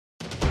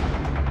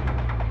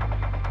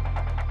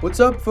What's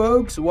up,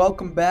 folks?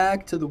 Welcome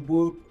back to the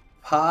Whoop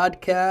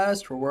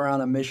podcast, where we're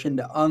on a mission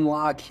to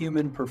unlock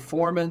human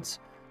performance.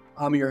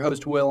 I'm your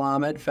host, Will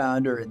Ahmed,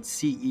 founder and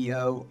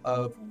CEO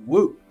of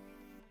Whoop.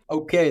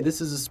 Okay, this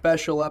is a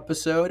special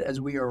episode as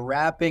we are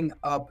wrapping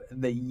up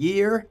the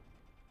year.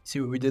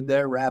 See what we did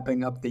there?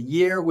 Wrapping up the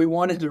year. We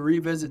wanted to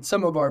revisit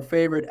some of our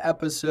favorite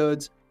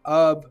episodes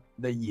of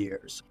the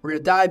years. We're going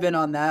to dive in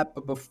on that,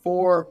 but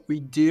before we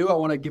do, I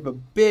want to give a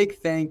big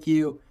thank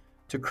you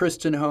to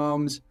Kristen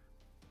Holmes,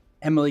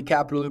 Emily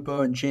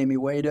Capitaluppo, and Jamie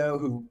Wado,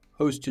 who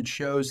hosted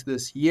shows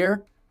this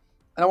year.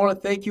 And I want to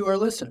thank you, our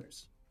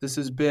listeners. This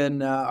has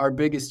been our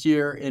biggest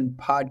year in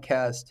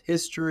podcast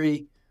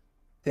history.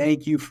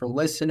 Thank you for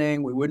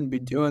listening. We wouldn't be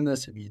doing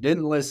this if you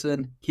didn't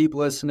listen. Keep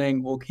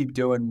listening. We'll keep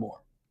doing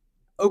more.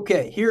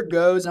 Okay, here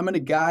goes. I'm going to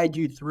guide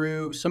you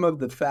through some of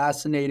the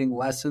fascinating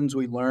lessons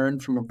we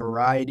learned from a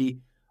variety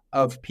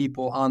of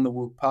people on the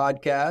Whoop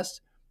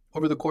podcast.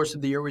 Over the course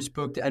of the year, we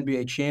spoke to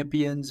NBA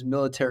champions,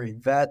 military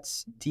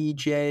vets,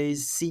 DJs,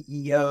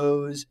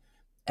 CEOs,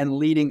 and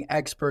leading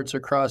experts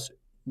across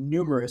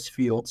numerous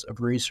fields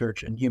of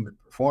research and human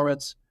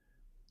performance.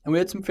 And we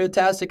had some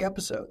fantastic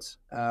episodes.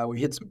 We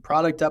hit some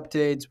product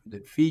updates, we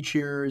did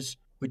features,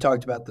 we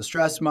talked about the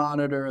stress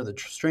monitor, the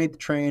strength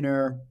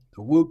trainer,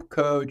 the Whoop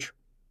coach.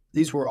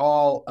 These were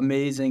all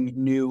amazing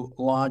new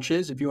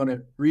launches. If you want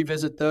to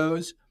revisit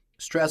those,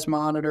 stress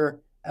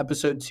monitor,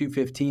 episode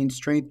 215,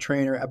 Strength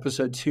Trainer,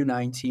 episode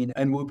 219,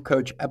 and Whoop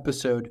Coach,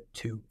 episode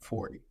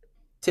 240.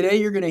 Today,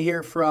 you're going to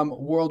hear from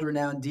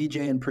world-renowned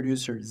DJ and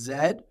producer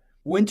Zed,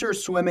 winter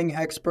swimming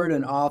expert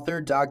and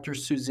author Dr.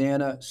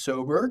 Susanna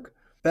Soberg,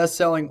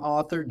 best-selling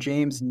author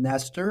James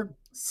Nestor,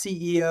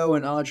 CEO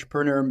and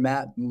entrepreneur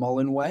Matt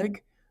Mullenweg,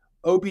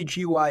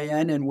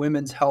 OBGYN and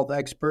women's health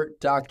expert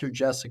Dr.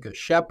 Jessica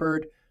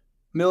Shepard,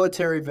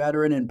 military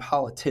veteran and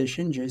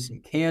politician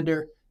Jason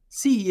Kander,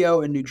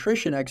 CEO and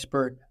nutrition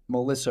expert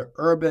Melissa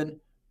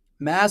Urban,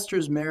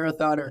 Masters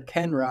marathoner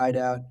Ken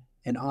Rideout,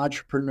 and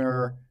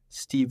entrepreneur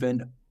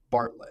Stephen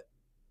Bartlett.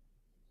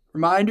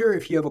 Reminder,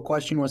 if you have a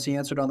question you want to see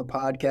answered on the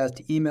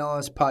podcast, email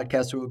us,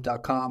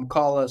 podcast@whoop.com,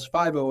 call us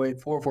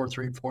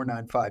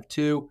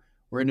 508-443-4952.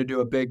 We're going to do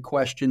a big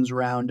questions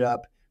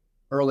roundup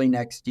early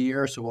next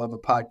year, so we'll have a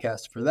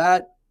podcast for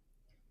that.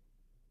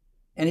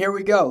 And here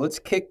we go. Let's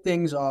kick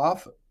things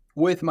off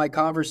with my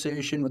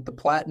conversation with the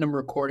platinum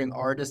recording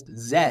artist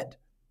Zed,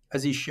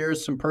 as he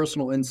shares some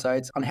personal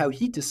insights on how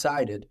he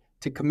decided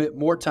to commit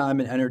more time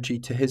and energy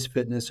to his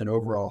fitness and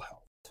overall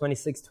health.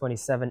 26,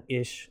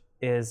 27-ish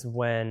is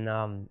when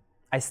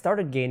I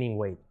started gaining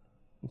weight,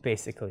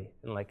 basically.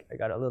 And I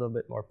got a little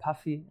bit more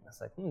puffy. I was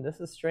like, this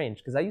is strange,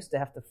 because I used to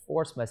have to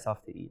force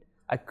myself to eat.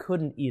 I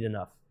couldn't eat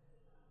enough.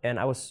 And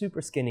I was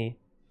super skinny,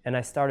 and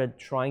I started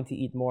trying to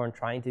eat more, and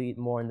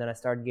then I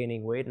started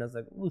gaining weight, and I was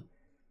like, I'm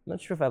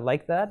not sure if I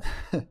like that.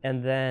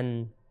 And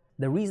then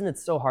the reason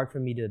it's so hard for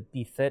me to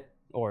be fit,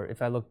 or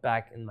if I look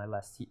back in my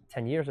last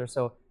 10 years or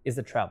so, is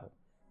the travel.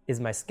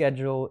 Is my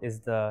schedule, is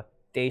the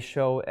day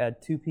show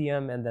at 2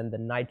 p.m. and then the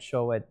night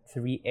show at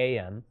 3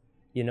 a.m.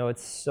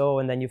 It's so,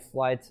 and then you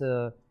fly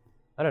to,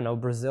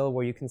 Brazil,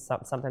 where you can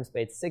sometimes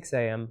play at 6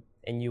 a.m.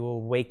 and you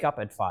will wake up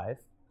at 5,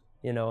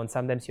 and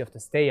sometimes you have to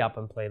stay up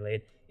and play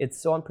late. It's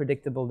so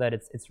unpredictable that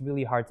it's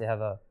really hard to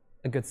have a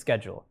good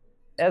schedule.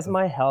 As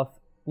my health,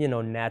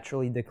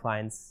 naturally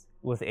declines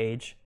with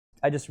age,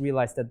 I just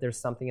realized that there's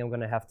something I'm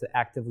going to have to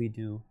actively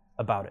do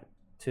about it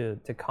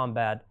to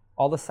combat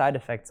all the side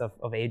effects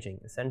of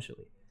aging,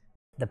 essentially.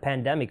 The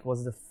pandemic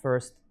was the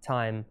first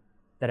time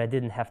that I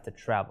didn't have to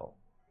travel.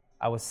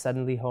 I was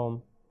suddenly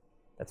home.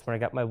 That's when I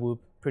got my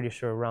Whoop, pretty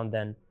sure around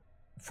then.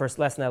 First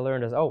lesson I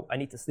learned is, I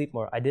need to sleep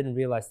more. I didn't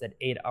realize that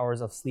 8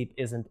 hours of sleep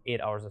isn't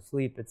 8 hours of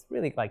sleep. It's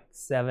really like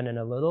 7 and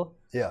a little.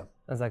 Yeah.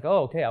 I was like,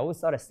 okay, I always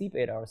thought I sleep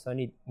 8 hours, so I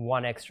need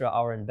 1 extra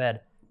hour in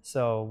bed.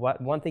 So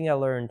one thing I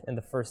learned, and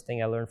the first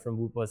thing I learned from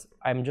Whoop, was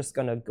I'm just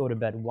going to go to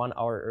bed 1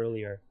 hour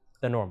earlier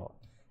than normal.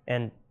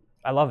 And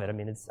I love it.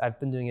 I've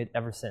been doing it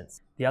ever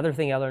since. The other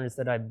thing I learned is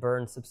that I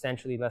burn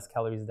substantially less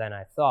calories than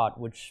I thought,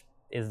 which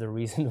is the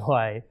reason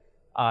why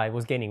I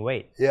was gaining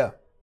weight. Yeah.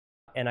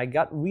 And I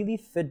got really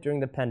fit during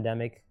the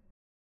pandemic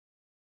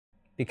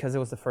because it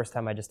was the first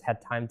time I just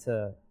had time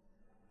to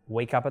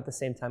wake up at the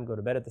same time, go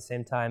to bed at the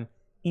same time,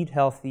 eat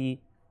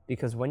healthy.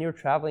 Because when you're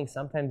traveling,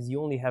 sometimes you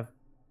only have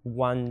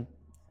one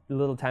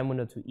little time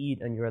window to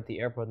eat and you're at the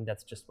airport and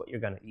that's just what you're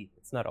going to eat.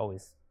 It's not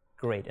always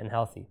great and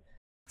healthy.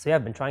 So yeah,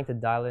 I've been trying to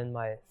dial in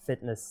my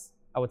fitness,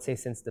 I would say,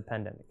 since the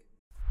pandemic.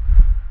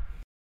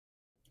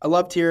 I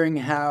loved hearing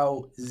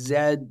how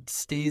Zed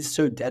stays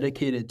so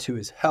dedicated to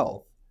his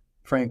health,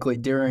 frankly,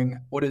 during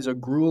what is a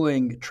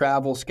grueling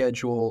travel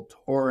schedule,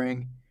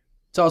 touring.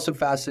 It's also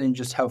fascinating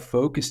just how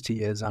focused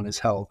he is on his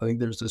health. I think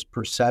there's this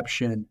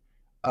perception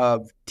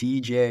of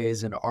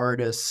DJs and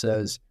artists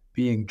as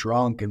being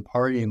drunk and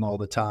partying all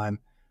the time.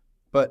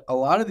 But a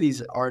lot of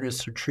these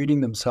artists are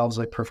treating themselves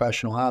like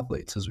professional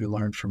athletes, as we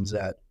learned from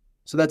Zed.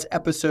 So that's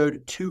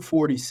episode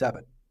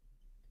 247.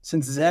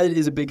 Since Zed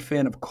is a big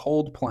fan of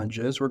cold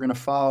plunges, we're going to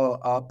follow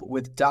up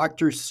with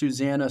Dr.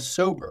 Susanna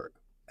Soberg,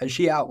 as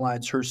she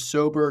outlines her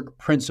Soberg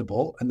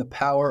principle and the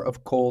power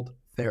of cold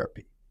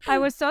therapy. I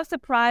was so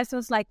surprised. I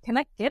was like, can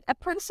I get a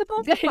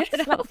principle?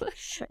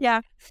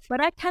 Yeah.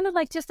 But I kind of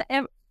like just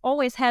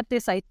always had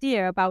this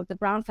idea about the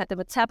brown fat, the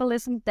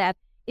metabolism, that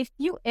if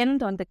you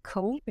end on the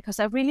cold, because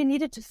I really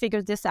needed to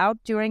figure this out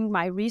during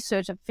my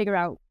research and figure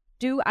out,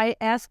 do I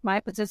ask my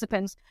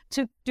participants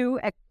to do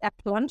a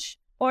plunge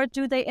or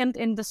do they end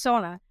in the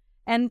sauna?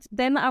 And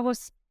then I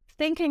was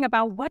thinking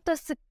about what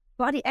does the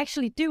body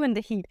actually do in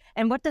the heat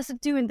and what does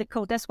it do in the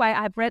cold? That's why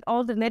I've read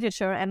all the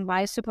literature, and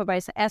my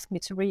supervisor asked me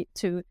to read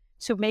to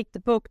make the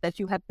book that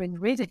you have been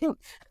reading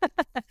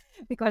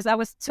because I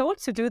was told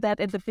to do that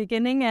in the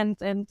beginning, and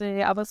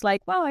I was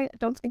like, well, I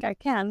don't think I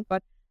can,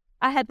 but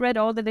I had read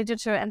all the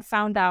literature and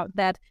found out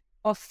that,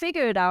 or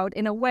figured out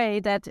in a way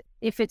that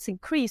if it's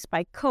increased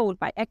by cold,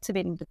 by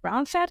activating the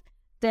brown fat,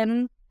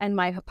 then, and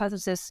my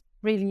hypothesis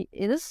really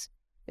is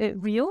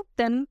real,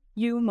 then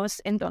you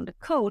must end on the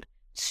cold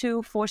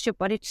to force your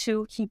body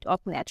to heat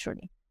up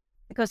naturally.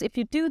 Because if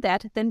you do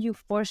that, then you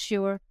force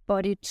your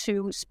body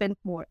to spend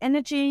more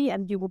energy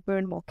and you will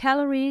burn more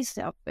calories,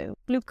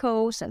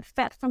 glucose and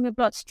fat from your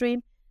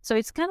bloodstream. So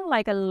it's kind of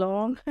like a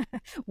long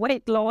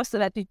weight loss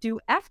that you do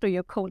after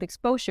your cold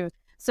exposure.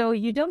 So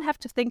you don't have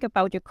to think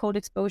about your cold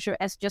exposure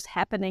as just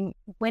happening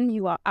when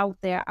you are out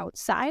there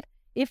outside.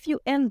 If you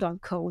end on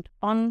cold,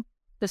 on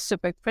the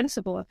Soberg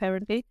principle,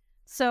 apparently,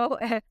 so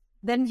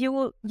then you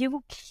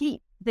will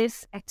keep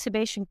this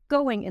activation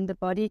going in the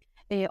body.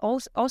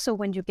 Also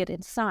when you get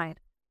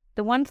inside.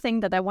 The one thing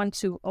that I want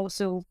to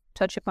also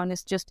touch upon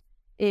is just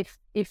if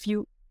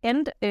you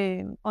end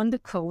on the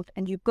cold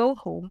and you go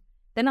home,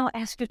 then I'll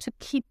ask you to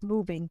keep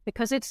moving,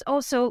 because it's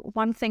also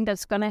one thing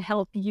that's going to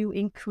help you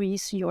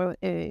increase your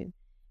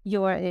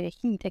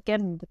heat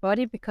again in the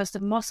body, because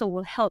the muscle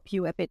will help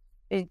you a bit,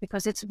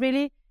 because it's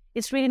really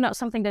not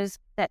something that is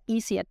that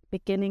easy at the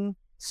beginning.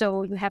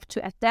 So you have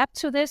to adapt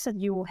to this, and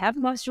you will have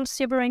muscle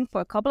shivering for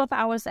a couple of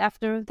hours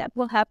after that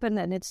will happen,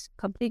 and it's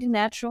completely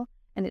natural,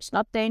 and it's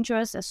not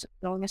dangerous as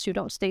long as you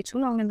don't stay too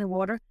long in the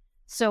water.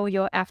 So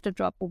your after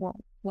drop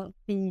won't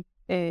be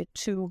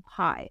too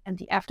high. And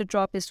the after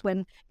drop is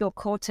when your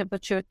core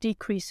temperature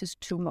decreases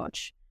too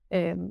much.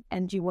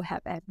 And you will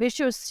have a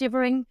visual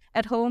shivering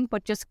at home,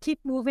 but just keep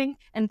moving,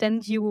 and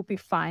then you will be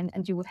fine,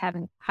 and you will have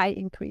a high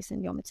increase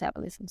in your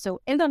metabolism.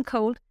 So end on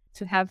cold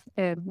to have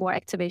more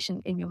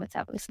activation in your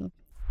metabolism.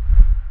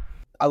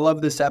 I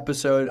love this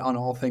episode on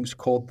all things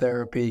cold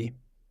therapy.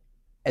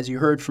 As you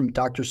heard from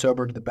Dr.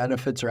 Soberg, the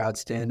benefits are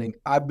outstanding.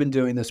 I've been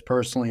doing this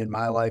personally in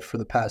my life for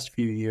the past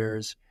few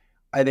years.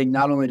 I think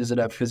not only does it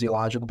have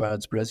physiological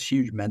benefits, but it has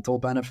huge mental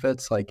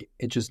benefits. Like,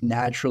 it just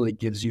naturally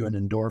gives you an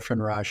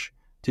endorphin rush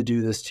to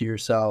do this to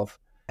yourself,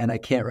 and I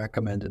can't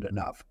recommend it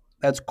enough.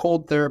 That's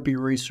cold therapy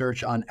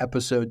research on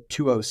episode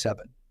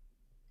 207.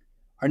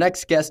 Our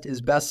next guest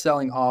is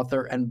best-selling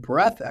author and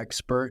breath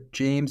expert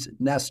James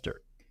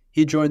Nestor.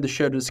 He joined the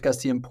show to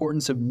discuss the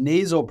importance of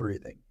nasal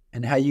breathing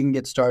and how you can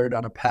get started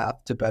on a path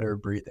to better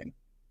breathing.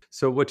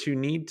 So what you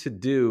need to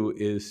do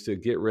is to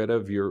get rid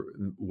of your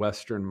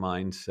Western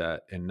mindset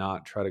and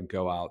not try to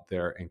go out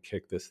there and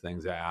kick this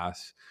thing's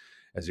ass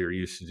as you're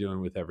used to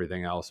doing with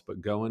everything else,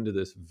 but go into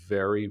this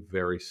very,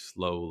 very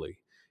slowly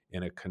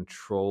in a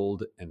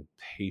controlled and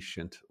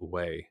patient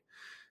way,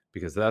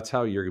 because that's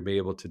how you're going to be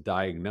able to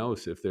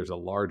diagnose if there's a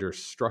larger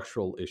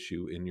structural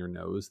issue in your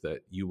nose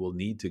that you will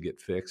need to get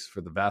fixed. For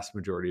the vast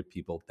majority of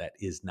people, that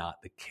is not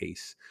the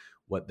case.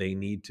 What they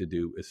need to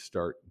do is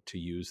start to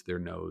use their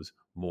nose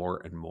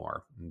more and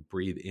more and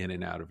breathe in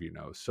and out of your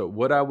nose. So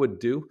what I would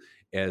do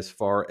as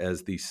far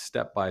as the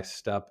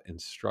step-by-step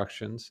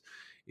instructions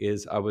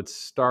is I would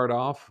start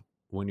off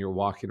when you're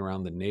walking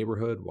around the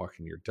neighborhood,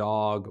 walking your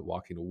dog,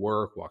 walking to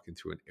work, walking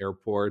through an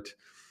airport.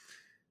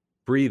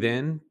 Breathe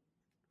in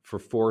for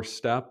 4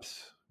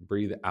 steps,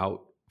 breathe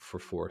out for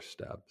 4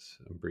 steps,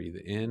 and breathe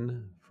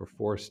in for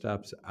 4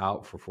 steps,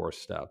 out for 4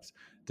 steps.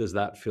 Does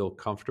that feel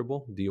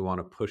comfortable? Do you want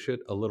to push it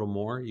a little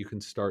more? You can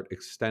start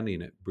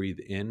extending it. Breathe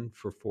in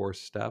for 4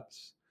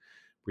 steps,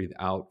 breathe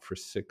out for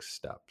 6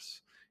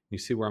 steps. You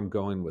see where I'm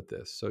going with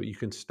this. So you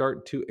can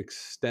start to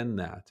extend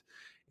that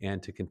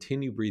and to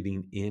continue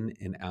breathing in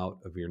and out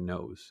of your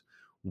nose.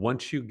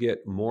 Once you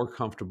get more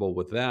comfortable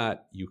with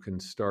that, you can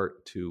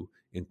start to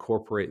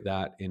incorporate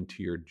that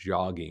into your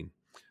jogging.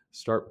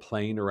 Start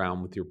playing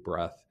around with your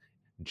breath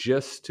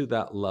just to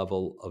that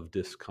level of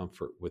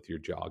discomfort with your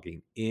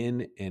jogging,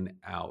 in and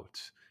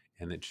out.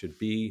 And it should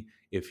be,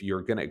 if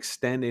you're going to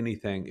extend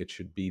anything, it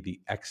should be the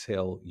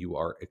exhale you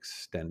are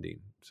extending.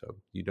 So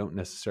you don't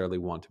necessarily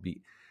want to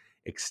be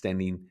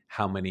extending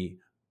how many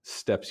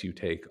steps you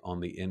take on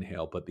the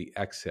inhale, but the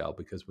exhale,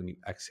 because when you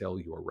exhale,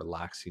 you are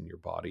relaxing your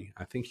body.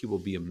 I think you will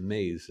be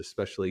amazed,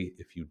 especially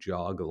if you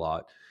jog a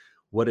lot,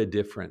 what a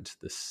difference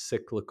the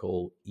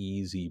cyclical,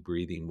 easy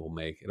breathing will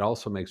make. It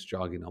also makes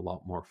jogging a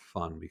lot more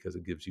fun because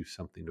it gives you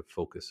something to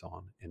focus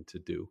on and to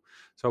do.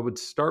 So I would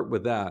start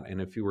with that.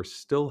 And if you were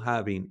still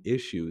having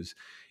issues,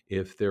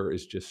 if there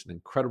is just an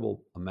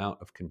incredible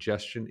amount of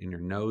congestion in your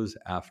nose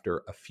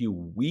after a few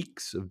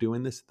weeks of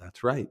doing this,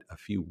 that's right, a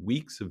few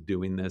weeks of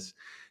doing this,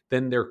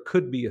 then there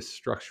could be a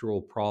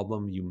structural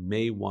problem. You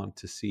may want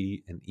to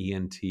see an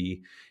ENT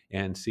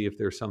and see if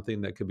there's something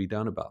that could be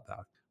done about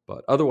that.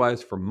 But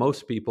otherwise, for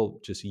most people,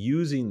 just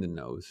using the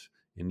nose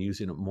and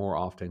using it more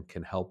often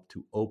can help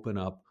to open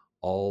up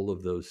all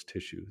of those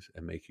tissues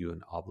and make you an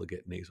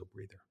obligate nasal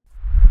breather.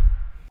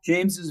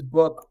 James's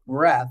book,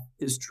 Breath,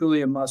 is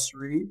truly a must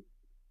read.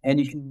 And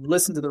you can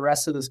listen to the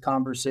rest of this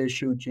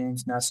conversation with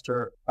James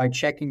Nestor by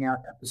checking out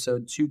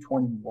episode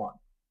 221.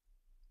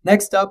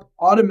 Next up,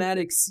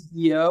 Automatic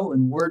CEO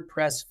and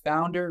WordPress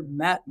founder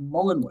Matt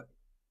Mullenweg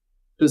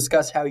to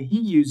discuss how he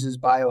uses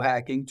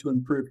biohacking to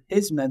improve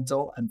his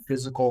mental and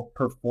physical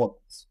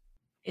performance.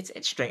 It's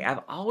interesting.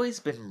 I've always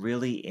been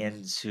really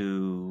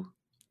into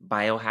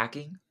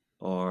biohacking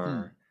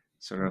or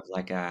sort of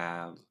like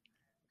a,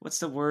 what's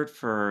the word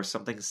for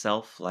something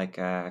self, like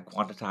a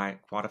quantified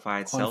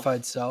self?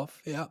 Quantified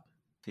self, yeah.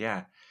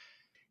 Yeah.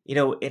 You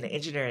know, in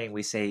engineering,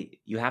 we say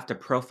you have to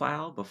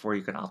profile before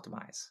you can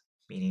optimize,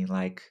 meaning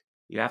like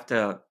you have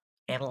to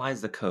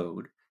analyze the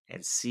code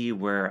and see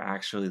where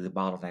actually the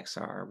bottlenecks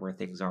are, where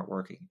things aren't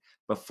working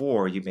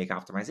before you make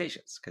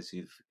optimizations. Because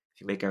if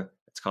you make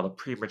it's called a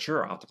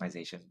premature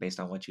optimization based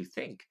on what you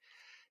think,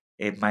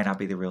 it might not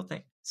be the real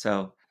thing.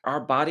 So our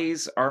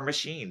bodies are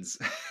machines,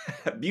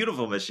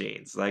 beautiful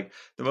machines, like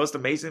the most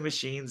amazing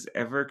machines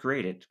ever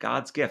created,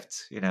 God's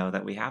gift,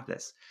 that we have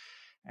this.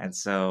 And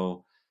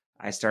so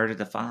I started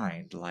to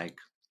find like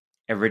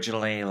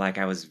originally, like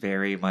I was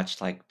very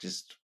much like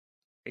just,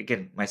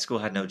 again, my school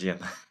had no gym.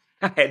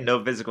 I had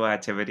no physical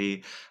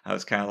activity. I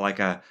was kind of like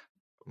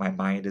my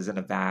mind is in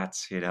a vat,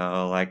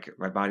 like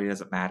my body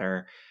doesn't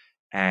matter.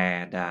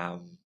 And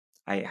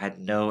I had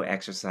no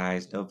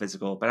exercise, no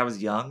physical, but I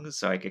was young,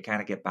 so I could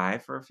kind of get by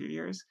for a few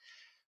years.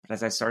 But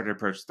as I started to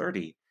approach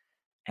 30,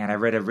 and I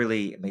read a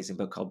really amazing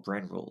book called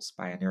Brain Rules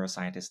by a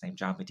neuroscientist named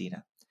John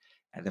Medina.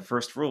 And the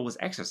first rule was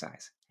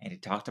exercise. And he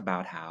talked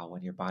about how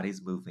when your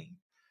body's moving,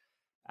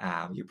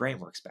 your brain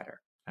works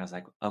better. I was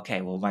like,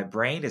 okay, well, my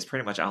brain is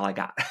pretty much all I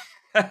got.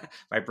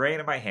 My brain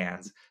and my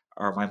hands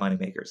are my money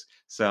makers.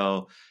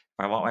 So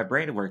if I want my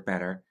brain to work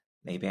better,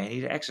 maybe I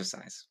need to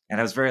exercise. And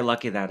I was very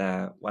lucky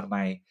that one of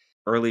my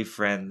early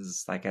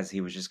friends, like as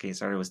he was just getting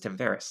started, was Tim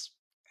Ferriss.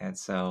 And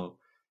so,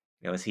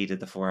 as he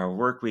did the 4-hour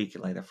work week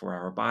and like the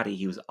 4-hour body,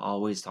 he was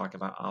always talking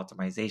about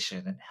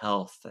optimization and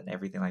health and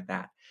everything like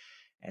that.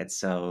 And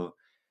so,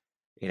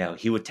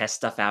 he would test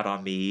stuff out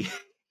on me.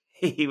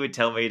 He would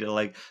tell me to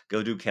like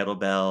go do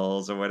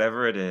kettlebells or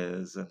whatever it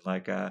is. And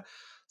like,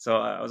 so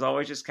I was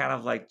always just kind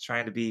of like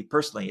trying to be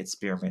personally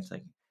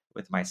experimenting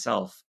with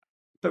myself,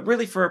 but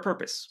really for a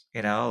purpose,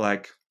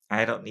 like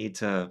I don't need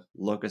to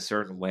look a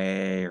certain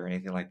way or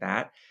anything like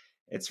that.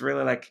 It's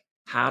really like,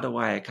 how do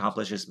I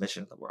accomplish this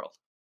mission in the world?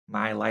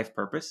 My life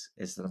purpose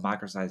is to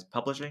democratize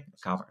publishing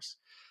and commerce.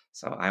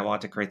 So I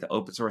want to create the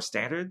open source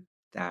standard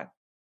that,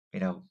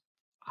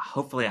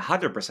 hopefully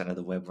 100% of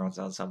the web runs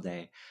on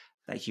someday,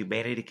 that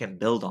humanity can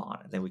build on,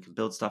 and then we can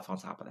build stuff on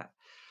top of that.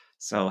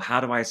 So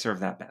how do I serve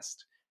that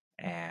best?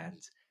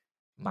 And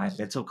my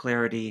mental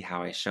clarity,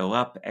 how I show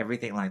up,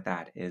 everything like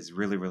that is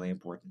really, really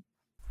important.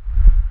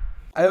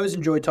 I always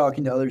enjoy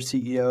talking to other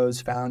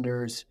CEOs,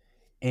 founders,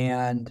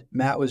 and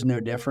Matt was no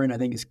different. I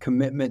think his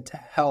commitment to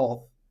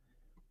health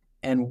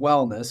and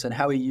wellness and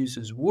how he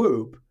uses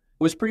Whoop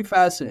was pretty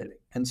fascinating.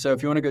 And so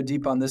if you want to go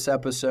deep on this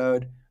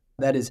episode,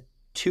 that is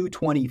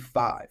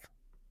 225.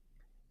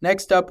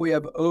 Next up, we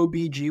have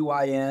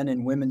OBGYN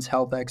and women's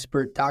health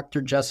expert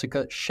Dr.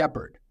 Jessica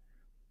Shepard,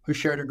 who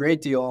shared a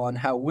great deal on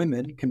how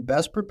women can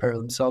best prepare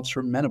themselves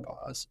for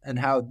menopause and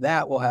how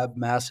that will have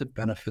massive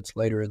benefits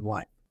later in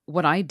life.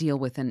 What I deal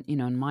with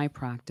in my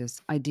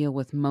practice, I deal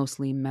with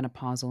mostly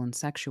menopausal and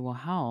sexual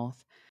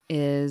health,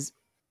 is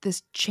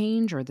this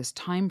change or this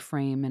time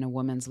frame in a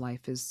woman's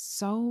life is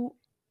so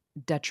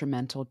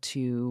detrimental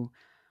to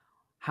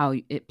how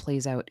it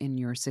plays out in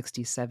your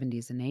 60s,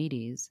 70s, and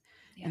 80s.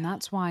 Yeah. And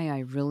that's why I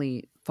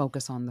really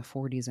focus on the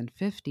 40s and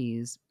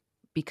 50s,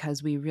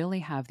 because we really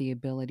have the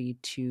ability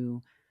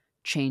to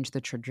change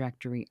the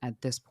trajectory at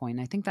this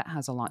point. I think that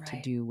has a lot to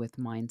do with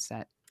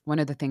mindset. One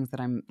of the things that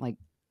I'm like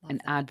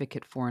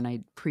advocate for, and I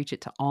preach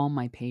it to all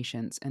my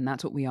patients, and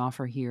that's what we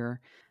offer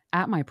here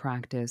at my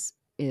practice,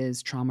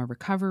 is trauma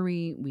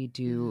recovery. We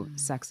do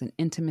sex and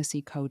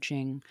intimacy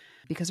coaching,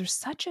 because there's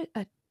such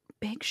a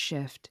big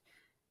shift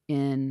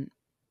in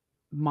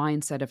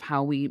mindset of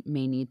how we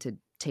may need to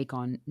take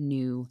on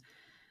new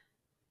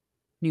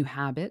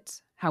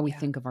habits, how we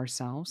think of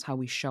ourselves, how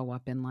we show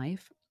up in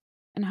life,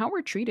 and how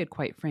we're treated,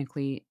 quite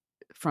frankly,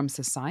 from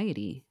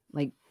society.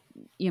 Like,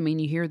 I mean,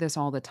 you hear this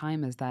all the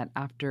time, is that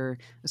after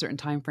a certain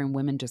time frame,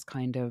 women just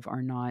kind of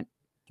are not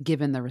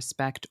given the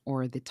respect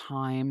or the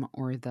time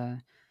or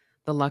the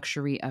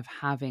luxury of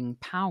having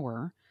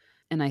power.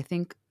 And I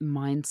think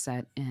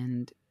mindset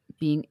and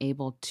being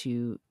able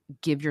to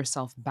give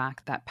yourself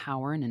back that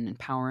power and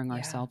empowering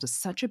ourselves is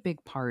such a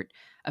big part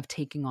of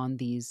taking on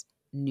these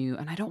new,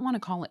 and I don't want to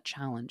call it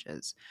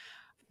challenges,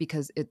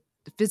 because it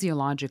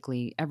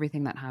physiologically,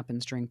 everything that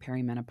happens during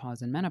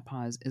perimenopause and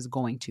menopause is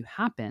going to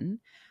happen.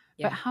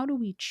 But how do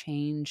we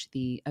change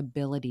the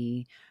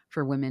ability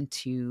for women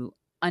to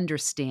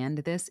understand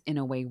this in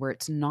a way where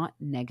it's not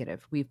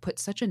negative? We've put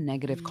such a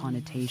negative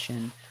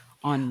connotation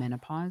on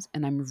menopause.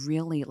 And I'm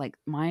really like,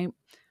 my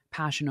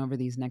passion over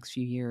these next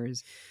few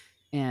years,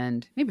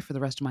 and maybe for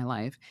the rest of my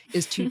life,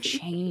 is to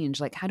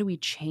change, like, how do we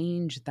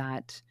change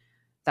that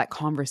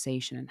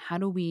conversation? And how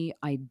do we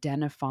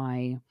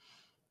identify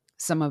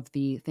some of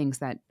the things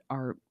that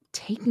are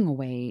taking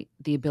away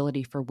the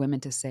ability for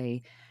women to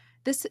say,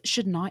 this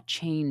should not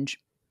change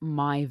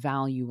my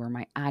value or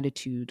my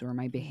attitude or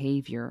my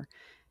behavior,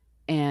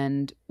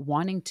 and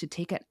wanting to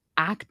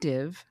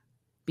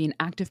be an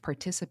active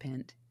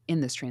participant in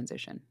this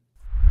transition.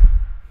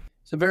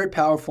 It's a very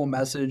powerful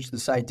message,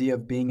 this idea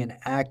of being an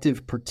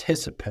active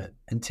participant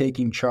and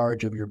taking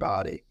charge of your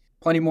body.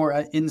 Plenty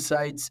more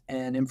insights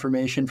and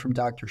information from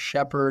Dr.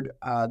 Shepard.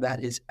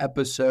 That is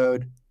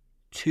episode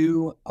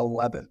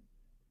 211.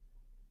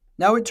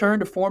 Now we turn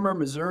to former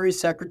Missouri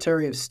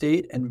Secretary of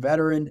State and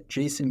veteran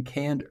Jason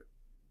Kander.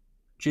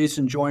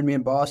 Jason joined me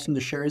in Boston to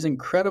share his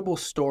incredible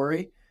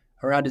story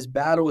around his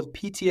battle with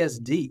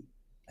PTSD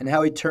and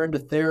how he turned to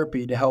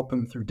therapy to help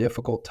him through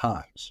difficult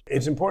times.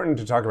 It's important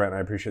to talk about, and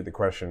I appreciate the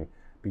question,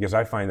 because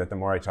I find that the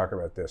more I talk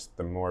about this,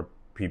 the more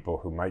people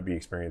who might be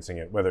experiencing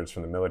it, whether it's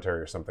from the military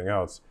or something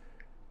else,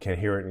 can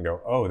hear it and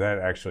go, oh, that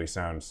actually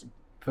sounds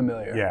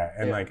familiar. Yeah,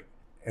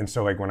 and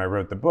so like when I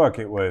wrote the book,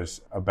 it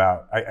was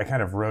about, I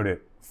kind of wrote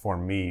it for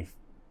me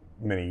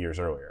many years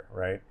earlier,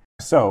 right?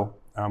 So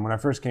when I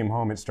first came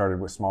home, it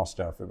started with small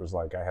stuff. It was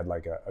like I had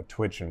like a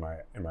twitch in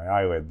my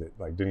eyelid that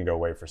like didn't go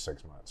away for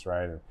 6 months,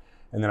 right?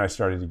 And then I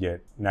started to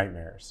get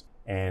nightmares.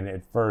 And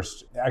at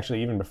first,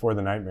 actually even before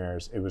the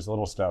nightmares, it was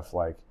little stuff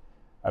like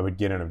I would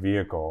get in a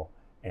vehicle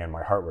and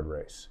my heart would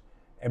race.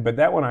 But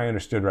that one I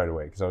understood right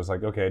away, because I was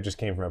like, okay, it just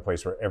came from a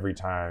place where every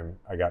time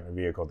I got in a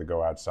vehicle to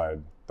go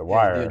outside the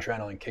wire, the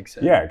adrenaline kicks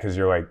in. Yeah, because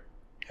you're like,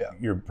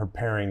 you're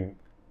preparing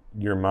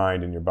your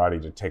mind and your body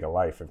to take a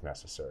life if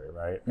necessary,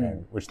 right?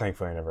 And which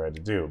thankfully I never had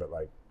to do, but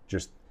like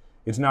just,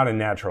 it's not a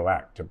natural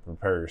act to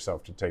prepare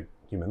yourself to take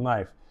human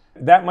life.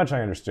 That much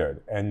I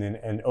understood.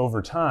 And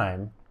over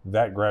time,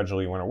 that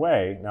gradually went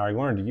away. Now I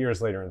learned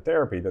years later in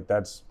therapy that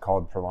that's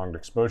called prolonged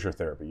exposure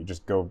therapy. You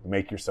just go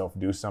make yourself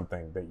do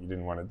something that you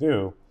didn't want to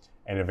do,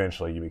 and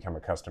eventually you become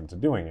accustomed to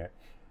doing it,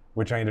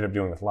 which I ended up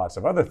doing with lots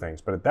of other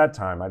things. But at that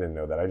time, I didn't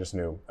know that. I just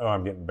knew, oh,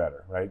 I'm getting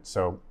better, right?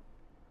 So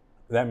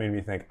that made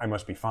me think, I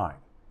must be fine.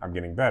 I'm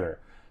getting better.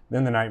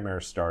 Then the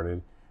nightmares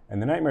started.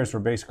 And the nightmares were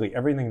basically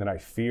everything that I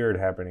feared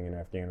happening in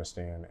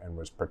Afghanistan and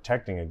was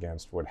protecting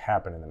against would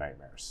happen in the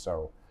nightmares.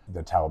 So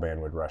the Taliban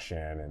would rush in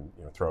and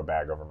throw a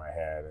bag over my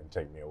head and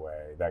take me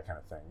away, that kind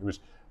of thing. It was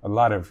a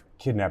lot of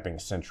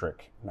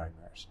kidnapping-centric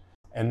nightmares.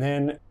 And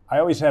then I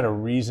always had a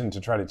reason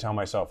to try to tell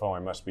myself, oh, I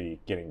must be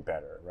getting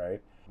better,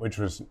 right? Which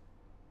was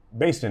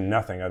based in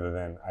nothing other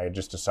than I had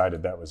just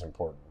decided that was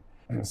important.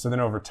 So then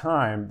over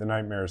time, the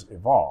nightmares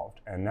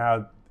evolved. And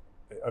now,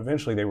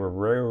 eventually, they were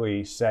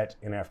rarely set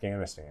in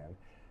Afghanistan.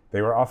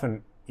 They were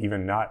often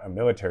even not a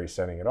military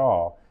setting at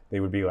all. They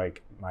would be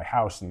like my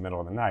house in the middle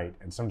of the night.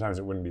 And sometimes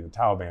it wouldn't be the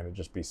Taliban, it'd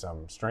just be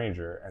some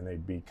stranger, and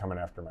they'd be coming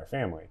after my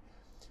family.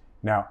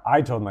 Now,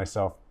 I told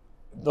myself,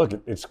 look,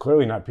 it's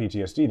clearly not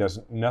PTSD, it has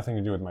nothing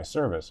to do with my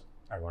service.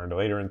 I learned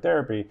later in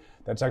therapy,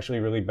 that's actually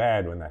really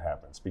bad when that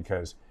happens,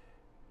 because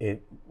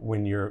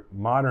when your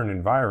modern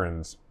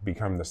environs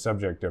become the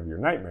subject of your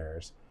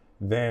nightmares,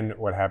 then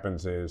what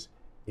happens is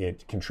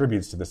it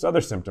contributes to this other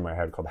symptom I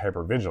had called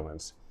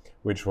hypervigilance,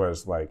 which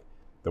was like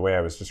the way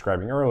I was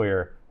describing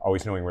earlier,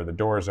 always knowing where the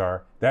doors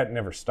are. That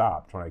never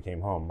stopped when I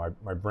came home.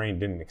 My brain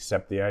didn't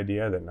accept the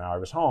idea that now I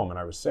was home and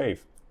I was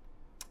safe.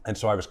 And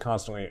so I was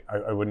constantly,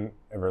 I wouldn't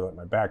ever let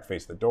my back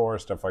face the door,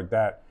 stuff like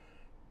that.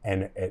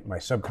 And my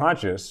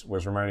subconscious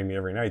was reminding me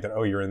every night that,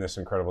 oh, you're in this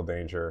incredible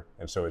danger,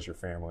 and so is your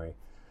family.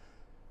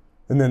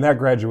 And then that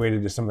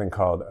graduated to something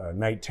called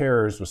night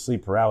terrors with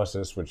sleep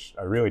paralysis, which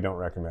I really don't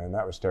recommend.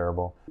 That was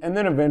terrible. And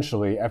then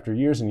eventually, after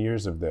years and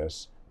years of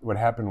this, what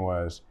happened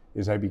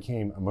is I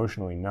became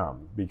emotionally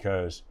numb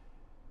because,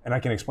 and I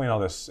can explain all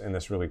this in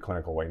this really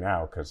clinical way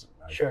now because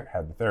I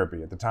had the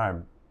therapy. At the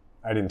time,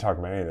 I didn't talk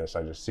about any of this.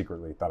 I just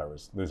secretly thought I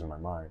was losing my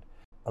mind.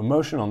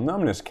 Emotional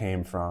numbness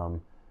came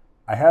from,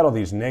 I had all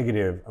these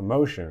negative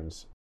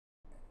emotions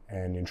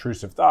and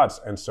intrusive thoughts.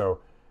 And so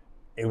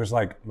it was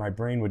like my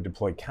brain would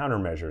deploy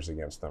countermeasures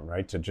against them,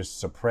 right? To just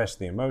suppress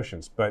the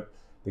emotions. But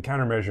the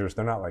countermeasures,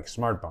 they're not like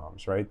smart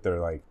bombs, right? They're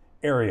like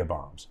area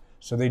bombs.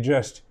 So they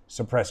just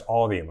suppress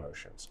all the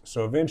emotions.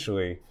 So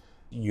eventually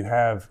you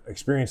have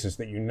experiences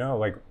that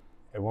like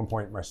at one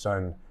point my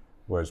son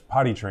was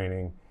potty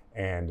training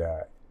and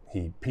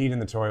he peed in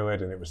the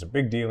toilet and it was a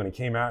big deal and he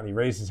came out and he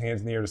raised his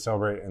hands in the air to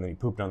celebrate and then he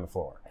pooped on the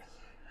floor.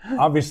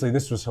 Obviously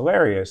this was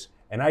hilarious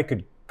and I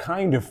could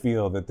kind of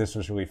feel that this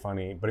was really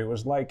funny, but it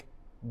was like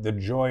the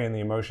joy and the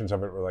emotions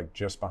of it were like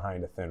just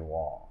behind a thin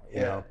wall.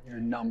 You know? You're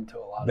numb to a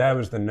lot that of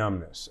was the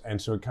numbness. And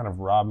so it kind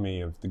of robbed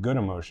me of the good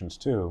emotions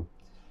too.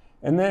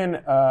 And then,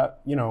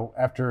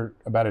 after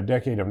about a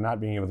decade of not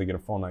being able to get a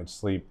full night's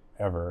sleep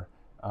ever,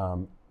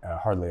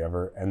 hardly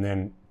ever, and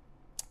then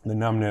the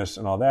numbness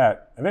and all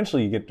that,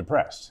 eventually you get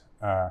depressed.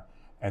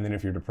 And then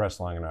if you're depressed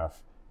long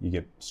enough, you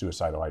get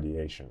suicidal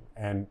ideation.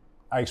 And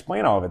I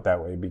explain all of it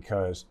that way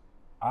because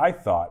I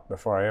thought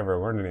before I ever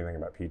learned anything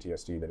about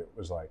PTSD that it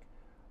was like,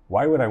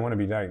 why would I want to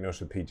be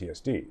diagnosed with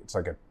PTSD?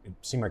 It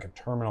seemed like a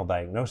terminal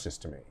diagnosis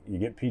to me. You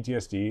get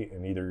PTSD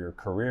and either your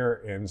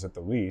career ends at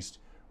the least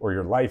or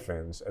your life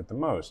ends at the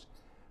most.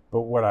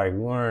 But what I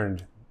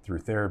learned through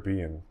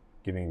therapy and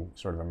getting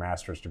sort of a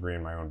master's degree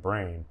in my own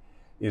brain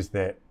is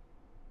that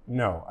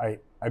no,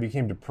 I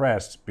became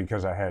depressed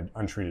because I had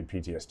untreated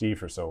PTSD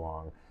for so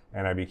long,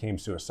 and I became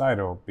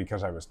suicidal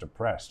because I was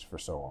depressed for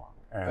so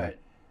long.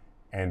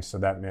 And so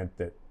that meant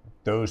that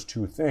those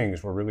two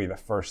things were really the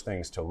first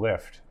things to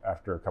lift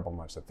after a couple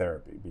months of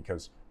therapy,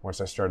 because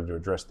once I started to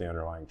address the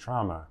underlying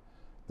trauma,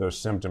 those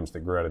symptoms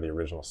that grew out of the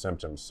original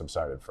symptoms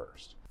subsided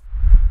first.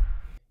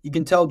 You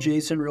can tell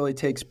Jason really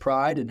takes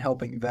pride in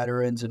helping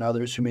veterans and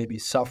others who may be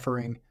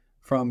suffering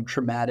from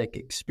traumatic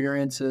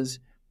experiences.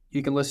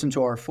 You can listen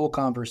to our full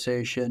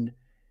conversation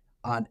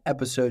on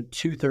episode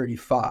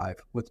 235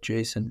 with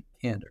Jason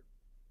Kander.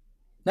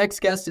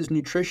 Next guest is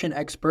nutrition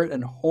expert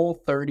and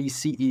Whole30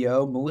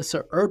 CEO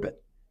Melissa Urban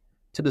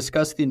to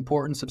discuss the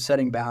importance of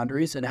setting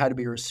boundaries and how to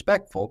be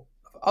respectful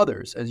of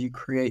others as you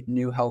create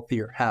new,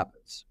 healthier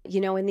habits. You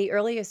know, in the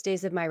earliest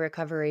days of my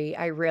recovery,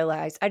 I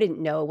realized I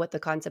didn't know what the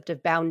concept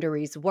of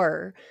boundaries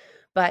were,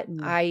 but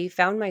I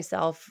found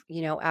myself,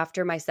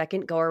 after my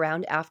second go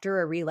around,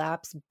 after a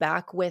relapse,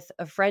 back with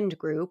a friend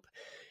group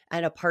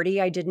at a party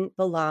I didn't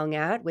belong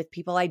at, with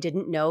people I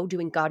didn't know,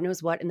 doing God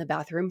knows what in the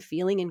bathroom,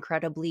 feeling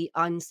incredibly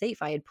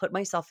unsafe. I had put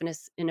myself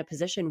in a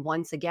position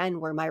once again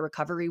where my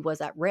recovery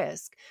was at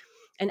risk.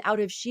 And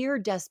out of sheer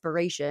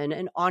desperation,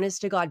 an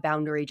honest to God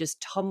boundary just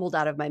tumbled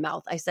out of my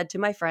mouth. I said to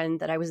my friend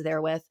that I was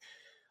there with,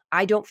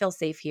 I don't feel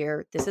safe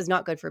here. This is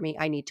not good for me.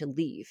 I need to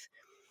leave.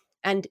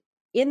 And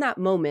in that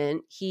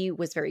moment, he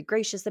was very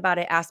gracious about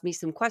it, asked me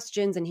some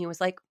questions, and he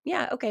was like,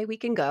 yeah, okay, we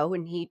can go.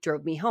 And he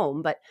drove me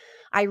home. But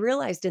I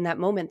realized in that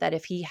moment that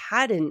if he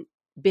hadn't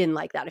been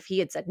like that, if he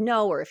had said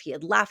no, or if he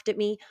had laughed at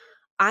me,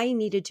 I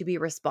needed to be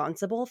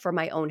responsible for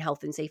my own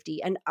health and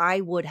safety, and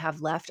I would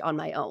have left on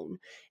my own.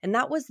 And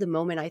that was the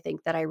moment, I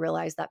think, that I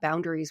realized that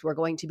boundaries were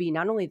going to be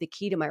not only the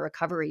key to my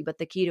recovery, but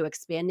the key to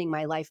expanding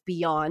my life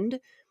beyond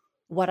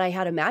what I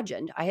had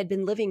imagined. I had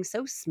been living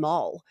so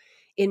small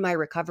in my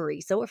recovery,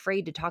 so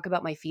afraid to talk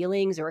about my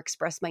feelings or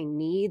express my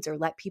needs or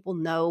let people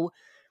know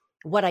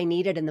what I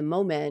needed in the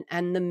moment.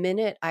 And the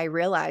minute I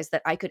realized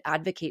that I could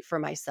advocate for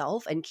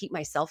myself and keep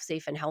myself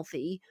safe and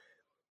healthy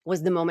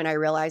was the moment I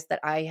realized that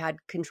I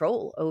had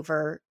control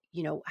over,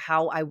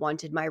 how I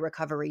wanted my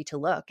recovery to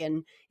look.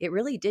 And it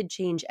really did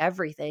change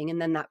everything.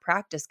 And then that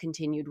practice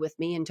continued with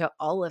me into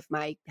all of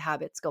my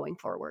habits going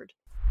forward.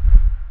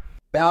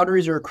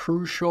 Boundaries are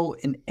crucial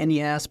in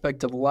any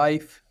aspect of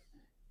life.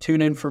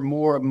 Tune in for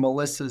more of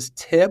Melissa's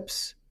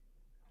tips,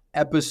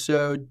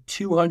 episode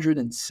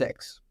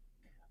 206.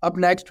 Up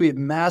next, we have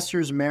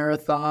Masters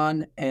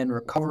Marathon and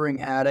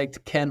recovering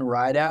addict Ken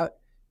Rideout.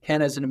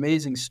 Ken has an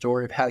amazing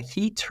story of how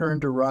he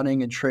turned to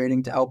running and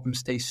training to help him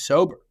stay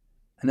sober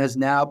and has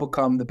now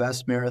become the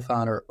best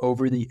marathoner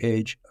over the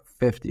age of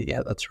 50.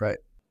 Yeah, that's right.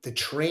 The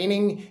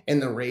training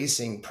and the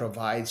racing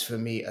provides for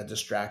me a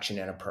distraction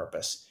and a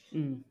purpose.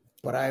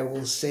 But I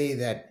will say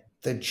that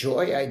the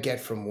joy I get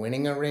from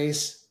winning a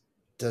race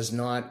does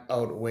not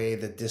outweigh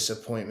the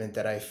disappointment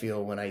that I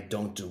feel when I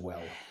don't do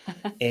well.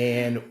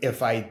 And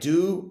if I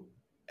do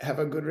have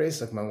a good race,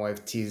 like my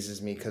wife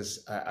teases me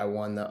because I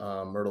won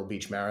the Myrtle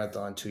Beach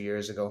Marathon 2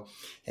 years ago,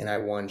 and I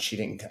won. She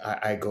didn't.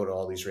 I go to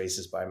all these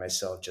races by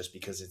myself just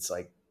because it's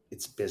like,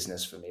 it's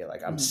business for me.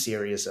 Like I'm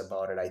serious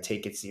about it. I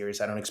take it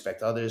serious. I don't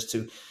expect others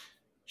to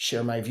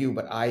share my view,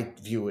 but I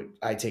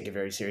take it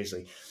very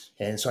seriously.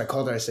 And so I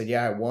called her. I said,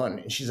 yeah, I won.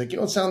 And she's like, you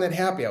don't sound that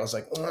happy. I was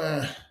like,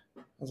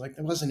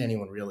 there wasn't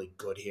anyone really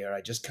good here.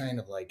 I just kind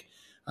of like,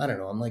 I don't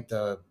know. I'm like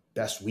the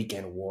best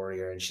weekend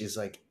warrior. And she's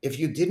like, if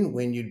you didn't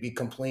win, you'd be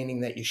complaining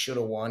that you should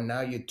have won.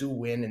 Now you do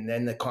win. And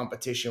then the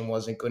competition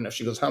wasn't good enough.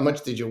 She goes, how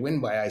much did you win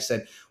by? I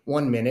said,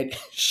 1 minute.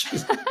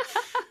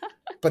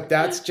 But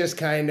that's just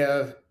kind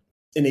of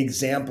an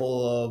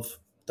example of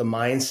the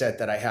mindset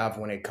that I have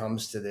when it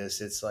comes to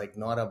this. It's like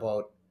not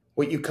about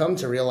what you come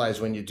to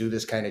realize when you do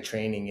this kind of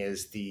training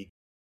is the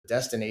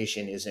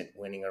destination isn't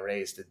winning a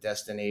race. The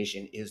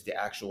destination is the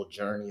actual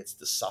journey. It's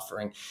the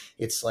suffering.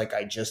 It's like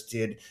I just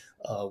did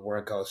a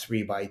workout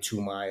 3 by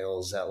 2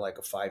 miles at like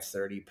a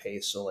 5:30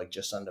 pace. So like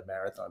just under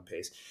marathon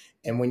pace.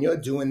 And when you're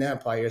doing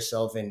that by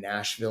yourself in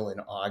Nashville in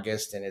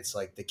August, and it's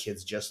like the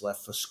kids just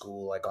left for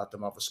school, I got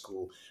them off of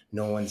school,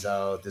 no one's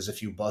out, there's a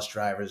few bus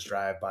drivers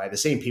drive by. The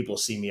same people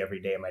see me every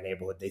day in my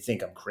neighborhood. They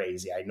think I'm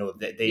crazy. I know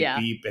that they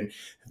beep and,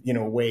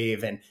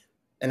 wave. And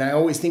And I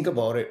always think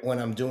about it when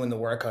I'm doing the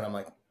workout. I'm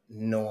like,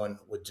 no one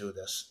would do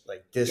this.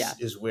 Like, this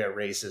is where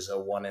races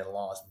are won and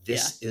lost.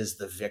 This is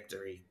the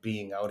victory,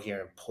 being out here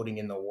and putting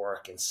in the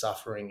work and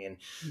suffering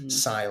in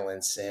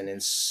silence and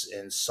in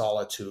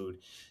solitude,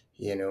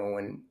 you know.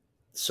 And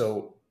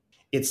so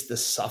it's the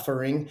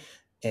suffering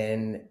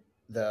and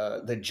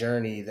the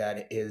journey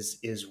that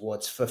is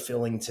what's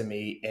fulfilling to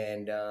me.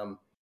 And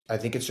I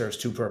think it serves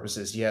two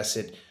purposes. Yes,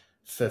 it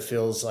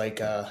fulfills like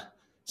a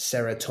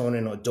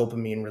serotonin or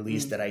dopamine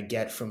release that I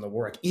get from the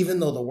work, even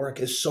though the work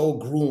is so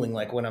grueling.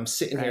 Like when I'm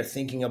sitting here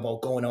thinking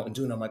about going out and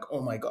doing, I'm like,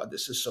 oh my God,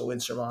 this is so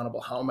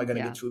insurmountable. How am I going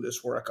to get through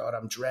this workout?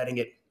 I'm dreading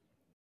it.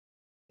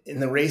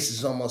 And the race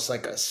is almost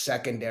like a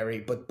secondary,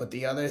 but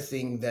the other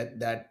thing that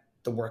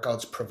the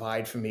workouts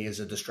provide for me is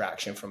a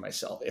distraction from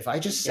myself. If I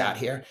just sat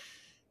here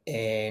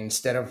and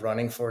instead of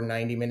running for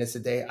 90 minutes a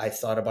day, I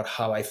thought about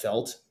how I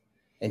felt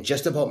and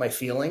just about my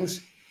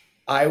feelings,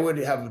 I would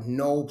have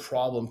no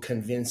problem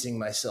convincing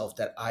myself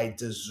that I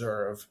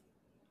deserve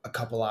a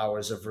couple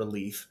hours of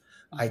relief.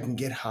 I can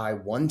get high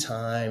one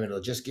time.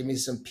 It'll just give me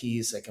some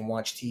peace. I can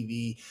watch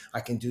TV.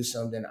 I can do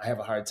something. I have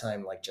a hard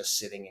time like just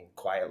sitting and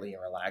quietly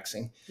and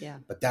relaxing. Yeah.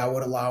 But that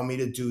would allow me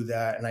to do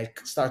that. And I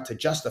start to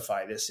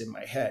justify this in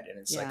my head. And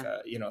it's like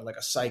a, like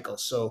a cycle.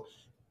 So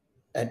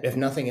if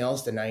nothing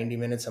else, the 90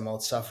 minutes I'm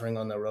out suffering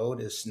on the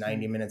road is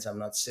 90 minutes I'm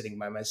not sitting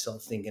by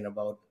myself thinking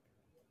about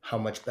how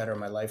much better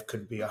my life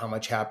could be or how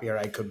much happier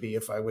I could be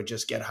if I would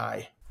just get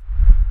high.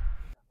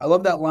 I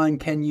love that line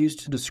Ken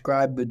used to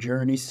describe the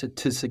journey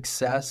to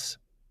success.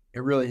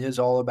 It really is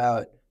all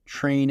about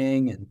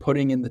training and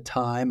putting in the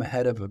time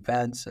ahead of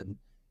events and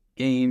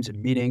games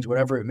and meetings,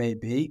 whatever it may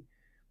be.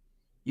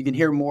 You can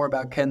hear more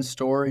about Ken's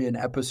story in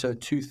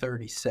episode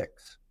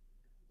 236.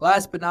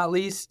 Last but not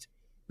least,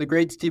 the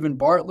great Stephen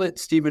Bartlett.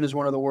 Stephen is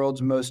one of the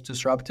world's most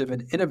disruptive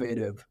and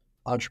innovative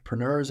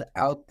entrepreneurs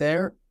out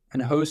there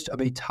and host of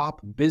a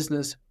top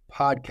business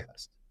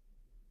podcast.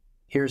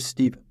 Here's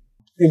Stephen.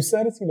 The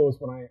absurdity law is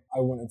what I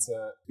wanted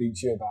to speak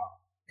to you about,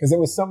 because it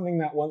was something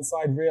that once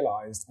I'd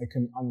realized I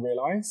couldn't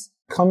unrealize.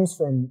 It comes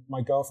from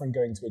my girlfriend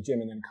going to a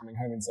gym and then coming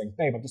home and saying,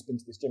 babe, I've just been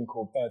to this gym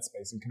called Third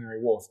Space in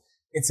Canary Wharf.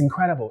 It's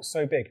incredible. It's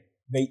so big.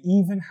 They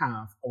even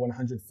have a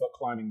 100-foot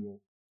climbing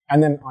wall.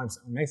 And then I was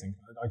amazing.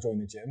 I joined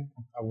the gym.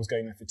 I was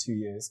going there for 2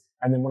 years.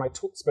 And then when I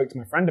spoke to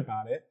my friend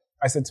about it,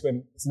 I said to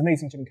him, it's an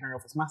amazing gym in Canary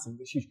Wharf. It's massive.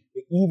 It's huge.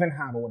 They even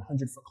have a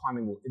 100-foot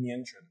climbing wall in the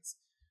entrance.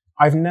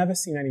 I've never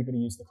seen anybody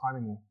use the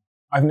climbing wall.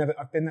 I've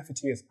been there for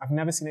 2 years. I've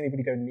never seen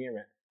anybody go near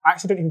it. I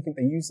actually don't even think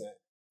they use it.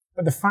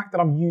 But the fact that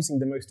I'm using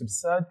the most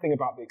absurd thing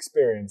about the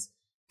experience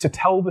to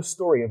tell the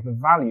story of the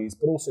values,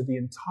 but also the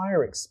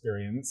entire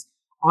experience,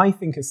 I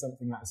think is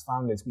something that as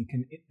founders we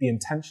can be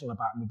intentional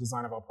about in the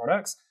design of our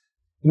products.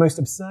 The most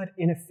absurd,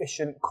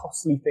 inefficient,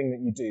 costly thing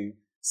that you do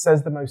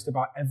says the most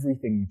about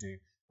everything you do.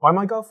 By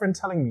my girlfriend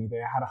telling me they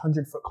had a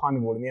 100-foot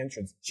climbing wall in the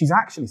entrance, she's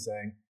actually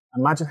saying,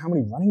 imagine how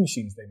many running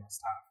machines they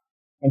must have.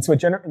 And to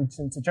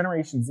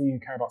Generation Z who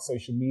care about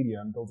social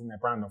media and building their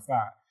brand off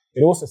that,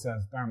 it also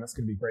says, damn, that's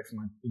going to be great for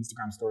my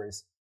Instagram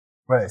stories.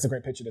 Right. It's a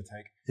great picture to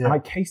take. Yeah. And I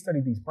case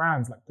studied these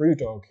brands like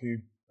Brewdog, who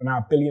are now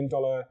a $1 billion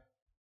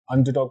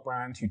underdog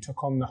brand who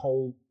took on the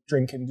whole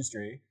drink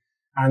industry.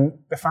 And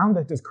the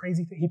founder does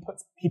crazy things.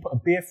 He put a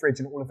beer fridge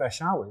in all of their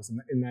showers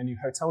in their new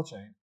hotel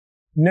chain.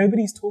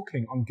 Nobody's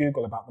talking on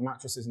Google about the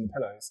mattresses and the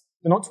pillows.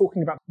 They're not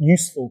talking about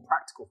useful,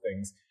 practical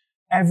things.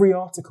 Every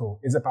article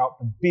is about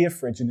the beer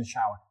fridge in the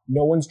shower.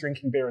 No one's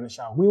drinking beer in the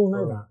shower. We all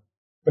know that.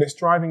 But it's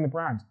driving the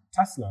brand.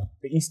 Tesla,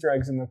 the Easter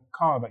eggs in the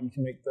car that you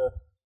can make the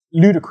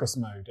ludicrous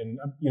mode and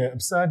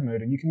absurd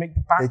mode, and you can make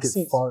the back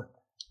seats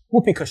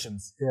whoopee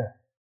cushions. Yeah.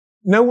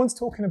 No one's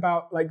talking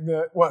about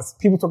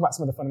people talk about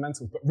some of the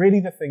fundamentals, but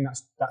really the thing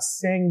that's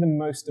saying the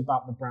most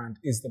about the brand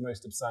is the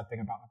most absurd thing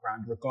about the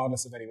brand,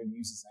 regardless of anyone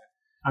uses it.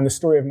 And the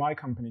story of my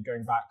company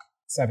going back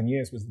 7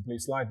 years was the blue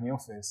slide in the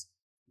office.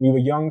 We were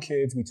young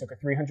kids. We took a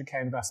 $300K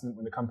investment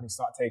when the company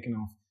started taking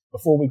off.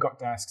 Before we got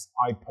desks,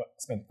 I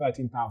spent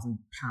 £13,000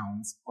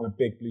 on a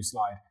big blue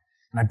slide.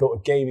 And I built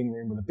a gaming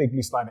room with a big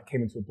blue slide that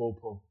came into a ball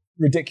pool.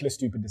 Ridiculous,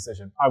 stupid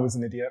decision. I was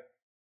an idiot.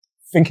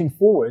 Thinking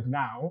forward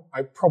now,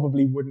 I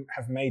probably wouldn't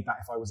have made that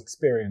if I was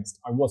experienced.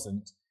 I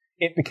wasn't.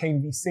 It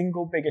became the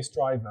single biggest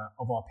driver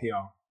of our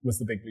PR was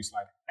the big blue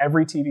slide.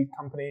 Every TV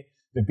company,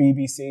 the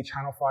BBC,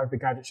 Channel 5, The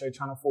Gadget Show,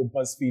 Channel 4,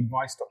 BuzzFeed,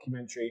 Vice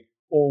documentary,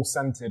 all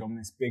centered on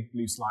this big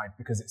blue slide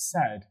because it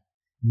said,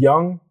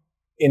 young,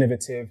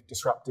 innovative,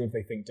 disruptive,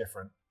 they think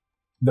different.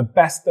 The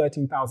best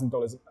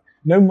 $13,000.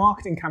 No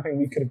marketing campaign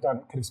we could have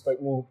done could have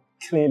spoke more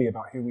clearly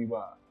about who we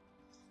were.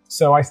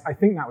 So I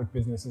think that with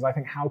businesses, I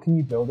think how can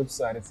you build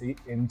absurdity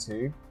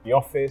into the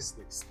office,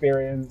 the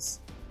experience?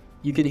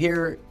 You can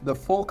hear the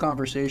full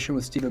conversation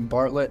with Stephen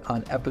Bartlett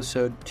on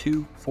episode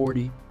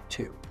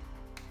 242.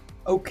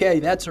 Okay,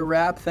 that's a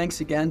wrap.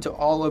 Thanks again to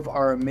all of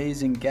our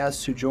amazing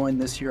guests who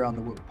joined this year on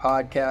the Whoop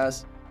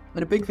Podcast.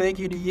 And a big thank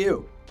you to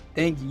you.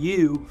 Thank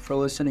you for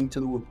listening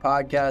to the Whoop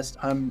Podcast.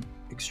 I'm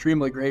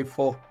extremely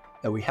grateful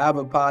that we have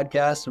a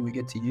podcast and we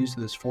get to use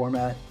this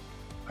format.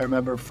 I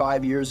remember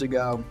 5 years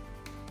ago,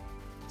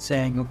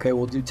 saying, okay,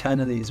 we'll do 10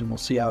 of these and we'll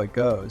see how it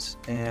goes.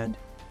 And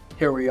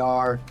here we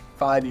are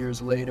 5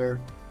 years later,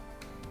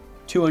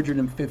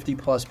 250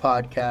 plus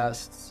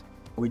podcasts.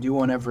 We do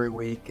one every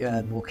week,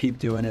 and we'll keep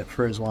doing it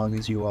for as long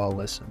as you all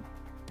listen.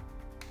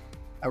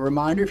 A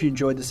reminder, if you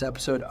enjoyed this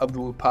episode of the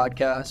Whoop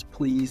Podcast,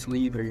 please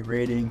leave a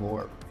rating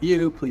or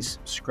review. Please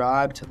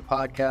subscribe to the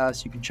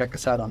podcast. You can check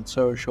us out on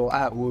social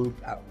at Whoop,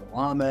 at Will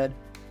Ahmed.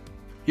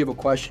 If you have a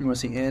question you want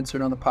to see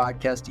answered on the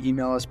podcast,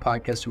 email us,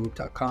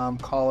 podcast@whoop.com.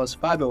 Call us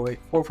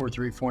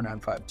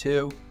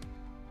 508-443-4952.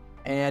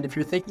 And if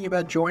you're thinking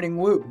about joining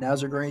Whoop,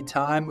 now's a great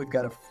time. We've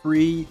got a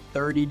free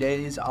 30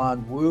 days on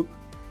Whoop.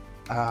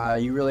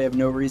 You really have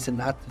no reason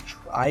not to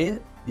try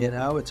it.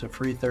 It's a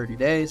free 30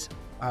 days.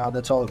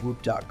 That's all at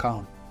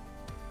whoop.com.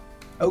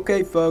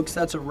 Okay, folks,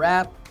 that's a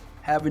wrap.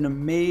 Have an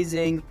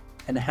amazing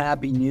and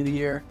happy new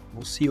year.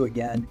 We'll see you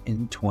again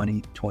in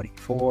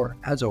 2024.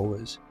 As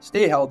always,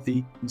 stay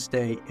healthy and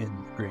stay in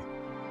the green.